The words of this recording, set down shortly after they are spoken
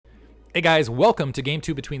Hey guys, welcome to game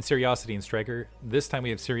 2 between Seriosity and Stryker. This time we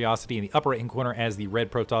have Seriosity in the upper right-hand corner as the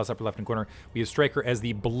red Protoss, upper left-hand corner. We have Stryker as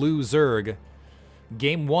the blue Zerg.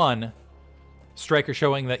 Game 1, Stryker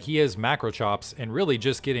showing that he has macro chops and really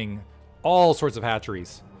just getting all sorts of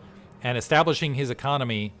hatcheries and establishing his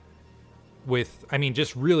economy with, I mean,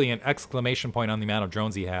 just really an exclamation point on the amount of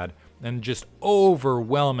drones he had and just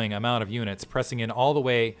overwhelming amount of units pressing in all the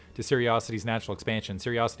way to Seriosity's natural expansion.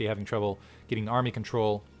 Seriosity having trouble getting army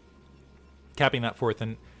control, capping that fourth,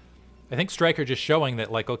 and I think Stryker just showing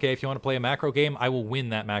that, like, okay, if you want to play a macro game, I will win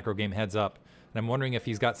that macro game heads up. And I'm wondering if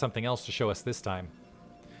he's got something else to show us this time.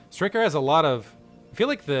 Stryker has a lot of, I feel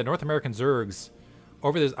like the North American Zergs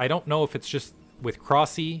over this, I don't know if it's just with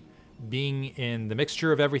Crossy being in the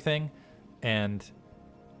mixture of everything and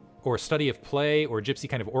or study of play or Gypsy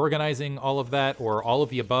kind of organizing all of that or all of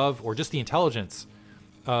the above or just the intelligence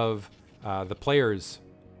of the players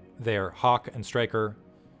there, Hawk and Stryker.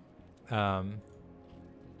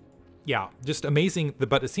 Yeah, just amazing.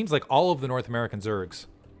 But it seems like all of the North American Zergs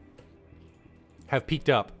have peaked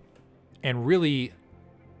up and really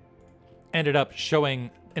ended up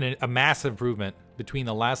showing a massive improvement between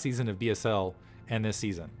the last season of BSL and this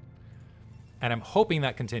season. And I'm hoping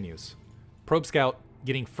that continues. Probe Scout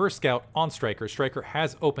getting first scout on Stryker. Stryker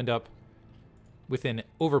has opened up with an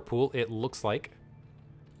overpool, it looks like.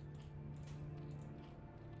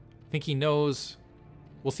 I think he knows.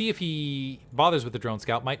 We'll see if he bothers with the drone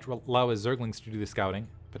scout. Might allow his Zerglings to do the scouting,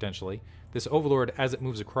 potentially. This Overlord, as it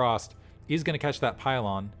moves across, is going to catch that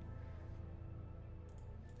pylon.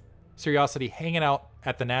 Seriosity hanging out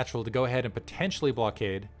at the natural to go ahead and potentially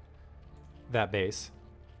blockade that base.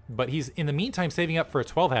 But he's, in the meantime, saving up for a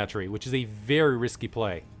 12 hatchery, which is a very risky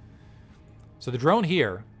play. So the drone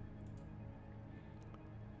here,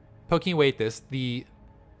 poking away at this. The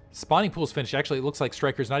spawning pool's finished. Actually, it looks like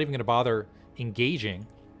Stryker's not even going to bother engaging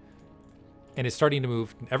and is starting to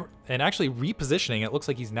move and actually repositioning. It looks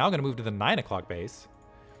like he's now going to move to the 9 o'clock base.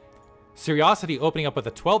 Seriosity opening up with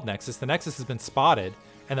a 12 Nexus. The Nexus has been spotted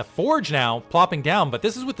and the Forge now plopping down, but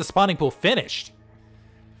this is with the spawning pool finished.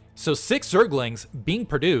 So 6 Zerglings being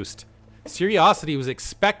produced. Seriosity was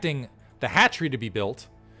expecting the hatchery to be built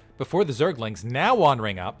before the Zerglings, now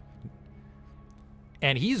wandering up,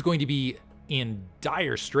 and he's going to be in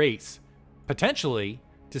dire straits potentially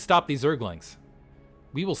to stop these Zerglings.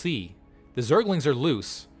 We will see. The Zerglings are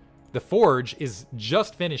loose. The Forge is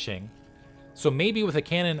just finishing. So maybe with a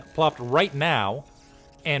cannon plopped right now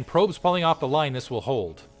and probes falling off the line, this will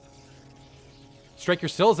hold. Stryker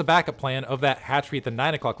still has a backup plan of that hatchery at the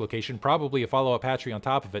 9 o'clock location, probably a follow-up hatchery on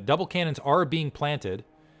top of it. Double cannons are being planted.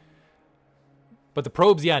 But the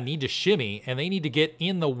probes, yeah, need to shimmy, and they need to get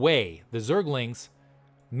in the way. The Zerglings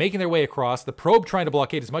making their way across. The probe trying to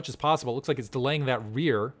blockade as much as possible. It looks like it's delaying that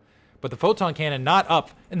rear. But the photon cannon not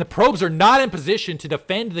up. And the probes are not in position to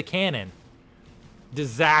defend the cannon.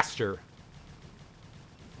 Disaster.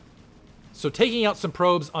 So taking out some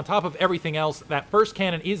probes on top of everything else. That first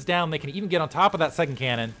cannon is down. They can even get on top of that second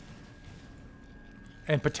cannon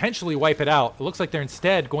and potentially wipe it out. It looks like they're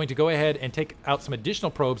instead going to go ahead and take out some additional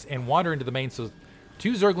probes and wander into the main. So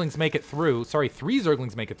 2 Zerglings make it through. Sorry, 3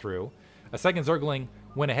 Zerglings make it through. A second Zergling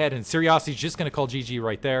went ahead, and Seriosity's just going to call GG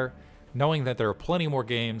right there, knowing that there are plenty more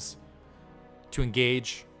games to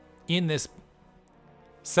engage in this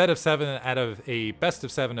set of 7 out of a best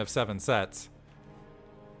of 7 sets.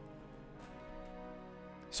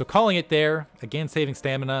 So calling it there, again saving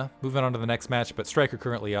stamina, moving on to the next match, but Stryker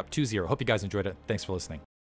currently up 2-0. Hope you guys enjoyed it. Thanks for listening.